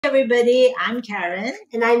Everybody, I'm Karen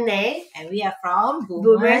And I'm Mae. and we are from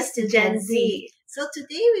Boomers to Gen Z. So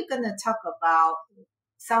today we're going to talk about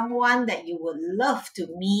someone that you would love to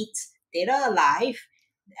meet, dead or alive,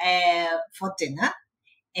 for dinner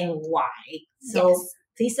and why. So Yes.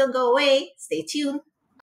 please don't go away. Stay tuned.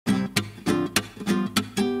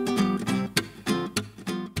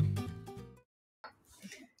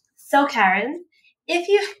 So, Karen, if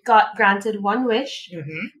you got granted one wish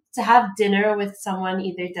to have dinner with someone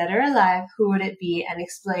either dead or alive, who would it be and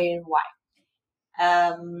explain why?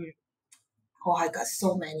 I got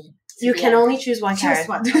so many. You can only choose one, Karen. Choose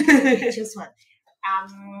one. Okay, choose one.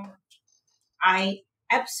 I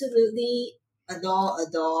absolutely adore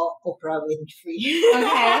Oprah Winfrey.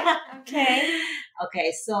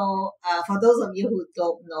 Okay, so for those of you who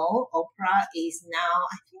don't know, Oprah is now,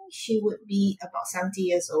 I think she would be about 70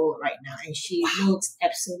 years old right now, and she looks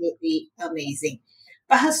absolutely amazing.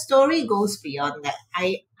 But her story goes beyond that.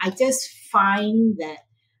 I just find that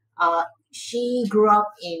she grew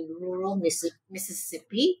up in rural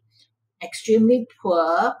Mississippi, extremely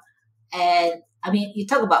poor, and I mean, you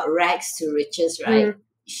talk about rags to riches, right?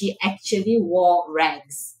 She actually wore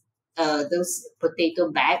rags, those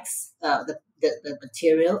potato bags, the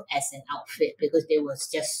material as an outfit because they was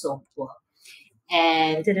just so poor.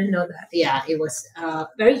 And Didn't know that. yeah, it was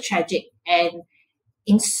very tragic. And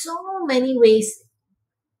in so many ways,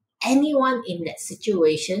 anyone in that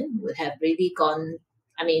situation would have really gone,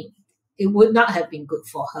 I mean, it would not have been good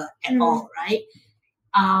for her at all, right?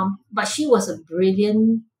 But she was a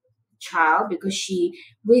brilliant child because she,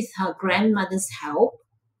 with her grandmother's help,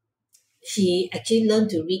 she actually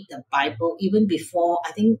learned to read the Bible even before,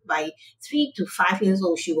 I think by 3 to 5 years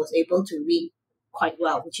old, she was able to read quite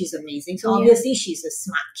well, which is amazing. So obviously she's a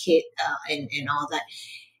smart kid and all that.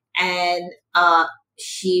 And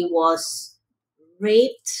she was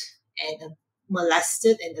raped and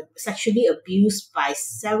molested and sexually abused by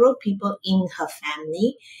several people in her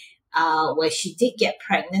family, where she did get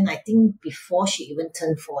pregnant, I think before she even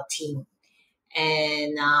turned 14.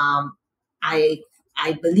 And I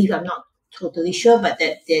believe, I'm not totally sure, but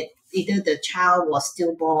that either the child was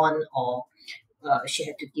stillborn or she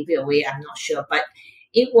had to give it away. I'm not sure. But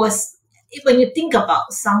it was, when you think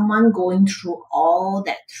about someone going through all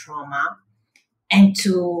that trauma and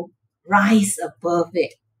to rise above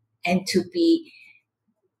it and to be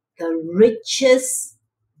the richest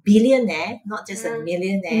billionaire, not just a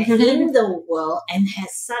millionaire, in the world, and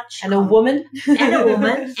has such And a woman.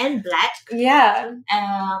 and black. Yeah.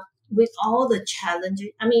 With all the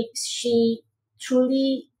challenges. I mean, she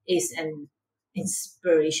truly is an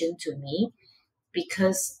inspiration to me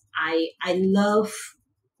because I love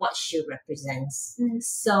what she represents.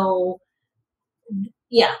 So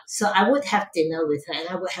yeah, so I would have dinner with her and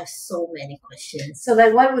I would have so many questions. So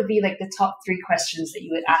then what would be like the top 3 questions that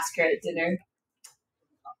you would ask her at dinner?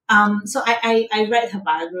 So I read her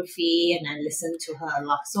biography and I listened to her a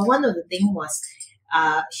lot. So one of the things was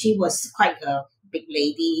she was quite a big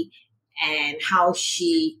lady, and how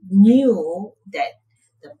she knew that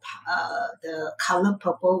the color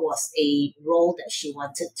purple was a role that she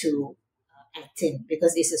wanted to act in,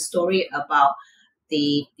 because it's a story about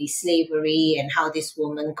the slavery and how this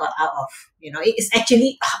woman got out of, it's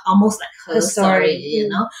actually almost like her story,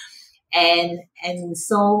 and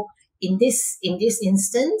so in this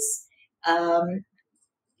instance,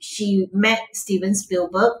 she met Steven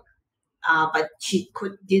Spielberg, but she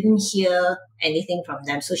didn't hear anything from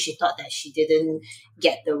them, so she thought that she didn't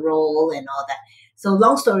get the role and all that. So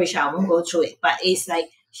long story short, I won't go through it, but it's like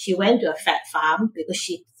she went to a fat farm because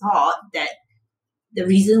she thought that the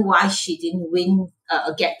reason why she didn't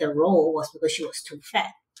get the role was because she was too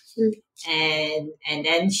fat. And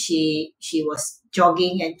then she was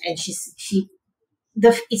jogging, and it's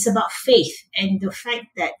about faith and the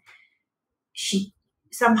fact that she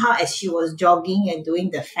somehow, as she was jogging and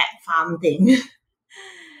doing the fat farm thing,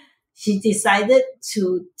 she decided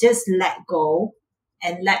to just let go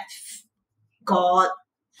and let God,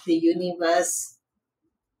 the universe,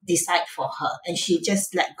 decide for her. And she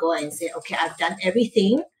just let go and said, okay, I've done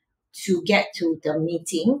everything to get to the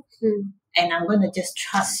meeting, and I'm going to just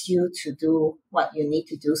trust you to do what you need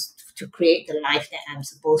to do to create the life that I'm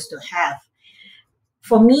supposed to have.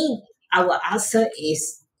 For me, our answer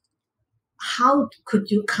is, how could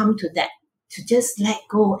you come to that? To just let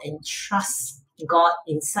go and trust God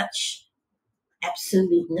in such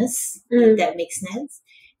absoluteness, if that makes sense.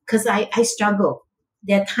 Because I struggle.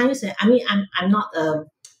 There are times when, I'm not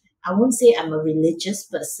I won't say I'm a religious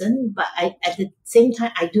person, but at the same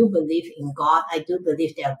time, I do believe in God. I do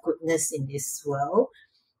believe there are goodness in this world.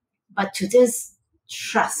 But to just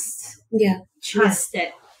trust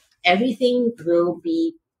that everything will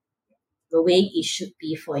be the way it should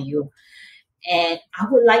be for you. And I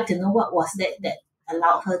would like to know what was that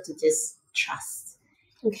allowed her to just trust.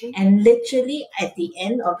 Okay. And literally at the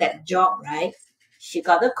end of that job, right, she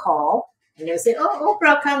got a call and they said, oh,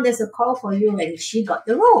 Oprah, come, there's a call for you. And she got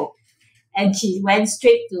the role. And she went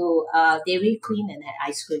straight to Dairy Queen and had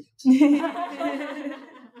ice cream.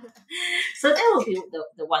 So that would be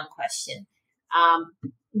the one question.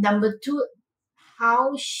 Number two,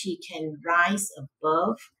 how she can rise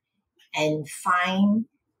above and find,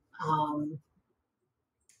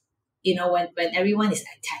 when everyone is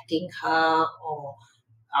attacking her or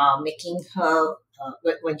making her,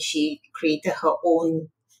 when she created her own,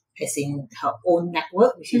 as in her own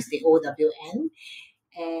network, which is the OWN,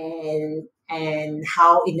 and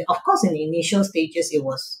how, of course, in the initial stages, it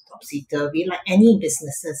was topsy-turvy, like any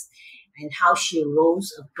businesses, and how she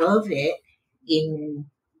rose above it in,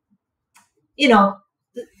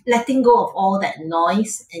 letting go of all that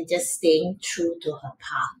noise and just staying true to her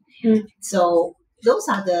path. So those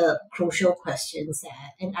are the crucial questions.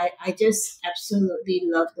 And I just absolutely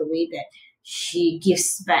love the way that she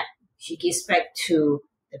gives back. She gives back to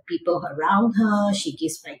the people around her. She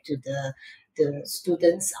gives back to the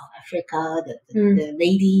students of Africa, the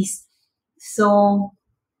ladies. So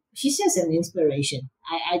she's just an inspiration.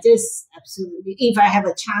 I just absolutely, if I have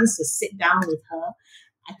a chance to sit down with her,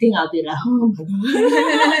 I think I'll be like, oh my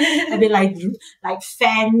God. I'll be like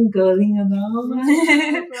fangirling around.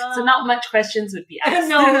 So not much questions would be asked.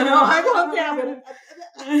 No, I don't think I'm going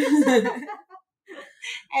to.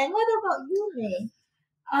 And what about you, Mae?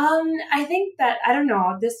 I think that, I don't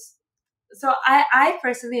know, so I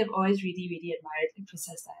personally have always really, really admired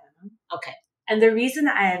Princess Diana. Okay. And the reason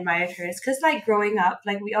I admired her is because, like, growing up,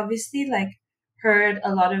 like, we obviously, like, heard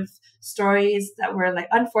a lot of stories that were, like,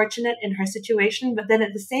 unfortunate in her situation, but then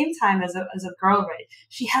at the same time, as a girl, right,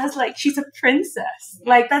 she's a princess. Yeah.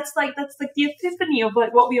 Like, that's the epiphany of,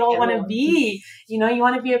 like, what we all want to be. You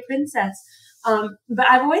want to be a princess. But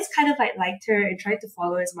I've always kind of liked her and tried to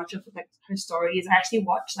follow as much of like her stories. I actually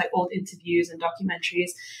watched like old interviews and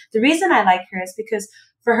documentaries. The reason I like her is because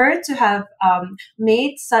for her to have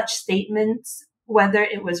made such statements, whether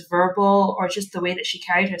it was verbal or just the way that she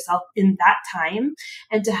carried herself in that time,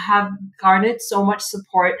 and to have garnered so much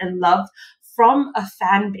support and love from a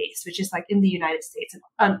fan base, which is like in the United States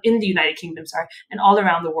and in the United Kingdom, and all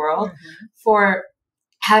around the world, for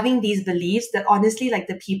having these beliefs that honestly, like,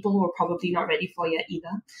 the people were probably not ready for yet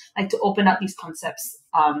either. Like, to open up these concepts,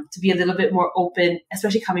 to be a little bit more open,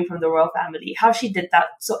 especially coming from the royal family. How she did that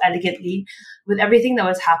so elegantly with everything that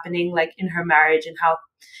was happening, like, in her marriage, and how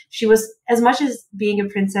she was, as much as being a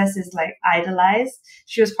princess is like idolized,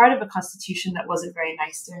 she was part of a constitution that wasn't very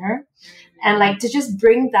nice to her. And like, to just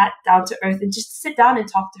bring that down to earth and just sit down and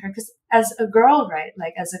talk to her. Because as a girl, right,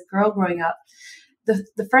 like as a girl growing up,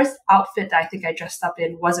 the first outfit that I think I dressed up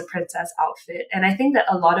in was a princess outfit. And I think that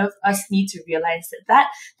a lot of us need to realize that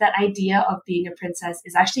idea of being a princess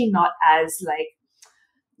is actually not as like,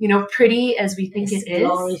 pretty as we think it is.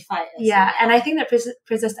 Glorified. Yeah. And I think that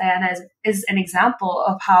Princess Diana is an example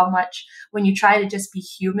of how much when you try to just be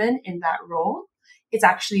human in that role, it's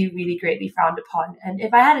actually really greatly frowned upon. And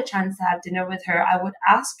if I had a chance to have dinner with her, I would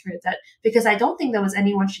ask her that, because I don't think there was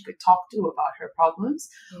anyone she could talk to about her problems.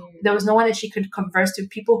 There was no one that she could converse to,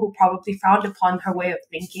 people who probably frowned upon her way of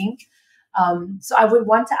thinking. So I would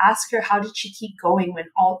want to ask her, how did she keep going when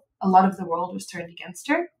a lot of the world was turned against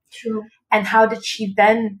her? True. And how did she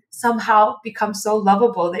then somehow become so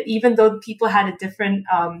lovable that even though people had a different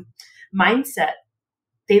mindset,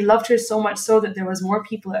 they loved her so much so that there was more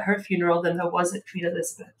people at her funeral than there was at Queen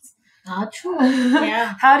Elizabeth's. True.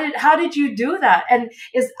 Yeah. How did you do that? And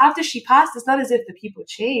after she passed, it's not as if the people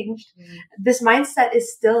changed. This mindset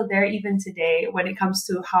is still there even today when it comes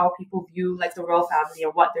to how people view like the royal family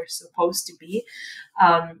and what they're supposed to be.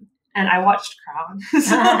 And I watched Crown.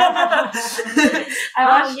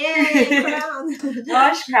 I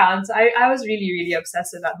watched Crown. So I was really, really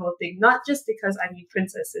obsessed with that whole thing. Not just because I mean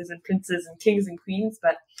princesses and princes and kings and queens,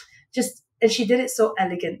 but just, and she did it so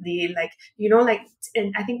elegantly. Like,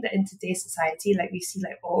 and I think that in today's society, like we see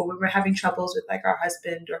like, oh, when we're having troubles with like our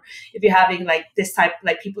husband, or if you're having like this type,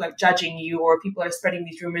 like people are judging you or people are spreading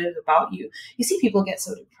these rumors about you, you see people get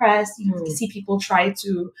so depressed. You see people try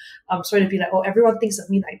to sort of be like, oh, everyone thinks of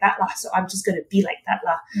me like that lah, so I'm just going to be like that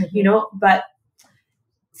lah, but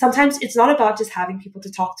sometimes it's not about just having people to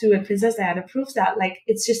talk to, and Princess Diana proves that. Like,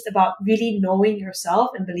 it's just about really knowing yourself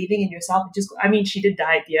and believing in yourself. She did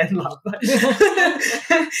die at the end, love, but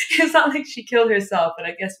it's not like she killed herself, and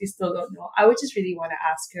I guess we still don't know. I would just really want to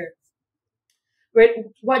ask her,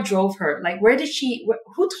 what drove her? Like,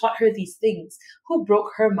 who taught her these things? Who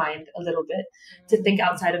broke her mind a little bit to think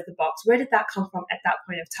outside of the box? Where did that come from at that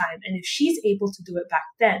point of time? And if she's able to do it back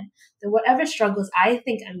then whatever struggles I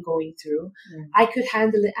think I'm going through, I could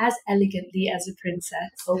handle it as elegantly as a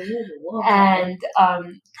princess. Oh, wow. And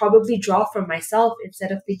probably draw from myself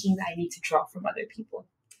instead of thinking that I need to draw from other people.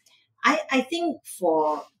 I think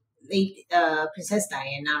for Princess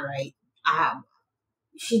Diana, right?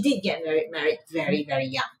 She did get married very, very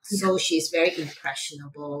young. So she's very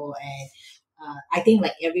impressionable. And I think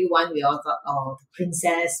like everyone, we all thought, oh, the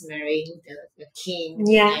princess marrying the king.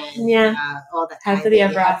 All that happily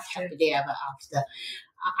ever after. Happily ever after.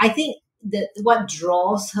 I think what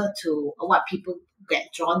draws her to, what people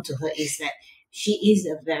get drawn to her is that she is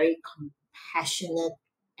a very compassionate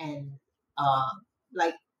and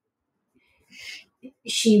like,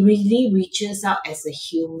 she really reaches out as a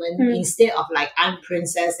human instead of like, I'm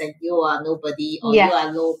princess and you are nobody, or you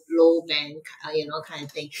are low man, kind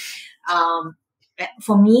of thing.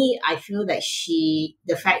 For me, I feel that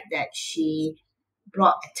the fact that she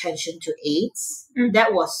brought attention to AIDS,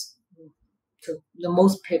 that was the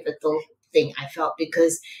most pivotal thing I felt,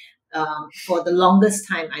 because for the longest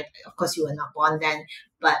time, of course you were not born then,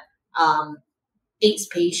 but AIDS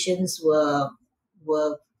patients were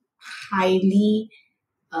highly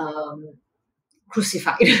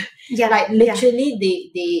crucified. Like literally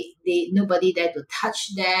they nobody there to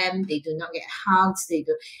touch them, they do not get hugs,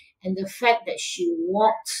 and the fact that she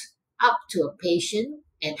walked up to a patient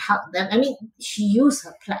and hugged them, I mean, she used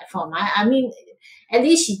her platform. I mean, at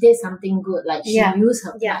least she did something good. Like she used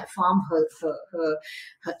her platform, her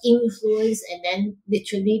influence, and then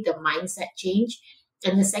literally the mindset change.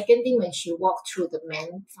 And the second thing, when she walked through the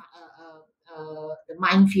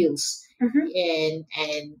minefields, and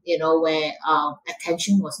where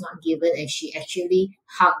attention was not given, and she actually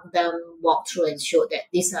hugged them, walked through, and showed that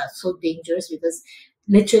these are so dangerous, because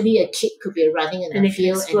literally a kid could be running in a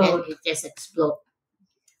field and then it just explode.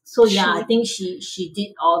 So I think she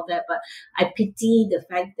did all that, but I pity the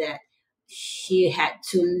fact that she had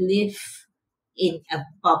to live in a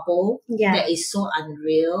bubble that is so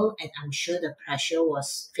unreal, and I'm sure the pressure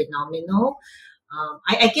was phenomenal.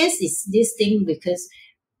 I guess it's this thing because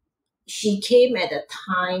she came at a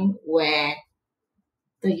time where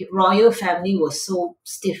the royal family was so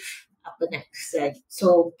stiff upper necks,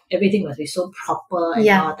 so everything must be so proper and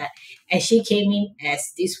all that. And she came in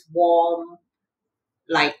as this warm,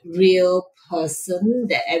 like real person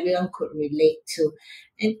that everyone could relate to.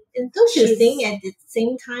 And don't you think at the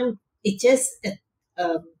same time, it's just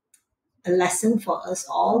a lesson for us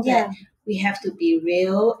all that we have to be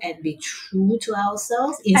real and be true to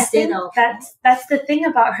ourselves instead of... That's the thing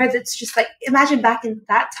about her, that's just like, imagine back in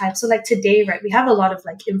that time. So like today, right, we have a lot of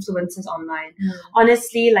like influencers online.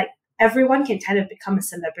 Honestly, like everyone can kind of become a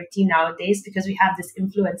celebrity nowadays because we have this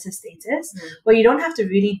influencer status where you don't have to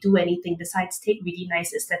really do anything besides take really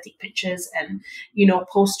nice aesthetic pictures and,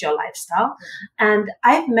 post your lifestyle. And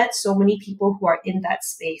I've met so many people who are in that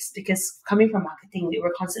space because coming from marketing, we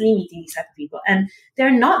were constantly meeting these type of people, and they're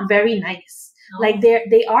not very nice. Like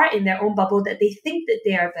they are in their own bubble, that they think that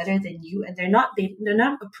they are better than you, and they're not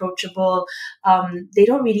approachable. They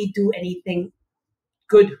don't really do anything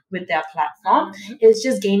good with their platform. It's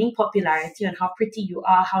just gaining popularity on how pretty you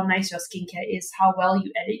are, how nice your skincare is, how well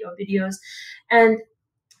you edit your videos. And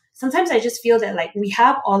sometimes I just feel that like we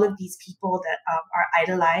have all of these people that are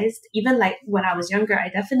idolized. Even like when I was younger, I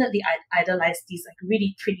definitely idolized these like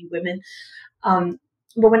really pretty women. But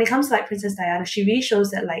when it comes to like Princess Diana, she really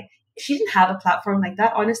shows that like she didn't have a platform like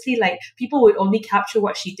that. Honestly, like people would only capture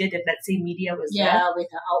what she did if, let's say, media was there. Yeah, with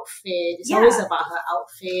her outfit. It's always about her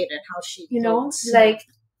outfit and how she looks.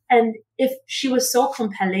 And if she was so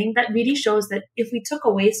compelling, that really shows that if we took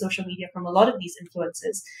away social media from a lot of these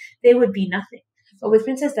influencers, they would be nothing. But with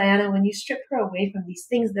Princess Diana, when you strip her away from these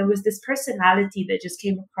things, there was this personality that just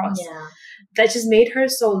came across that just made her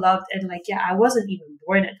so loved. And like, I wasn't even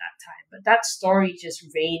born at that time, but that story just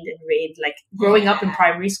reigned and reigned. Like growing up in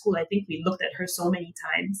primary school, I think we looked at her so many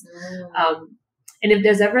times. And if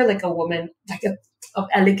there's ever like a woman like of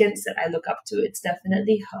elegance that I look up to, it's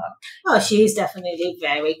definitely her. Oh, she is definitely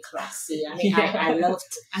very classy. I mean, I loved,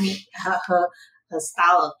 her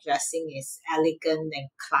style of dressing is elegant and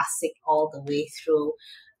classic all the way through.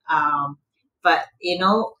 But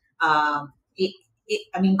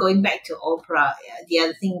going back to Oprah, the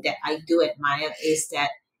other thing that I do admire is that,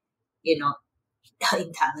 her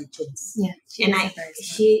intelligence. Yeah, and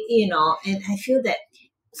I feel that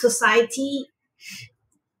society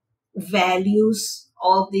values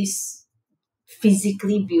all these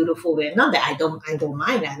physically beautiful women. Not that I don't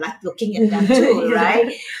mind. I like looking at them too,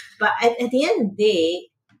 right? But at the end of the day,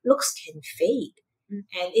 looks can fade.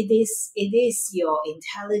 And it is your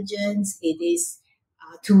intelligence. It is,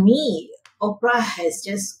 to me, Oprah has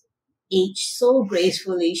just aged so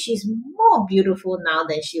gracefully. She's more beautiful now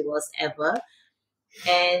than she was ever.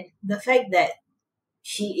 And the fact that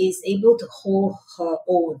she is able to hold her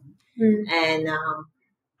own. And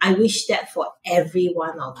I wish that for every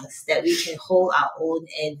one of us, that we can hold our own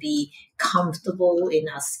and be comfortable in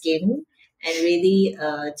our skin and really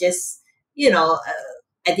just,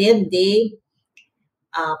 at the end of the day,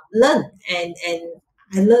 learn. And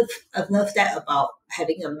I love that about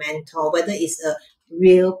having a mentor, whether it's a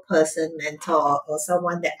real person mentor or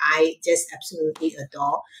someone that I just absolutely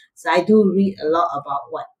adore. So I do read a lot about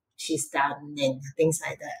what she's done and things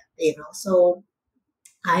like that, So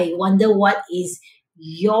I wonder what is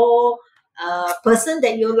your person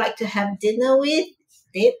that you like to have dinner with,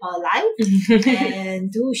 dead or alive,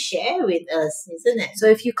 and do share with us, isn't it? So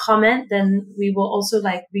if you comment, then we will also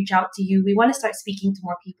reach out to you. We want to start speaking to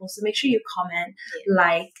more people, so make sure you comment.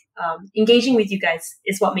 Engaging with you guys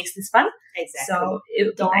is what makes this fun. Exactly. So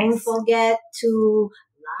don't forget to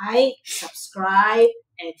like, subscribe,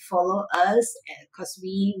 and follow us, because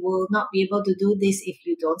we will not be able to do this if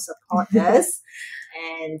you don't support us.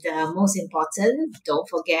 And most important, don't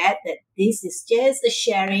forget that this is just a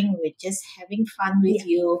sharing. We're just having fun with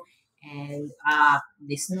you, and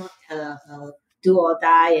it's not a do or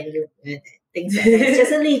die and things like that. It's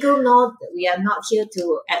just a legal note. We are not here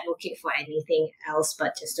to advocate for anything else,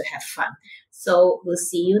 but just to have fun. So we'll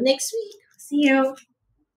see you next week. See you.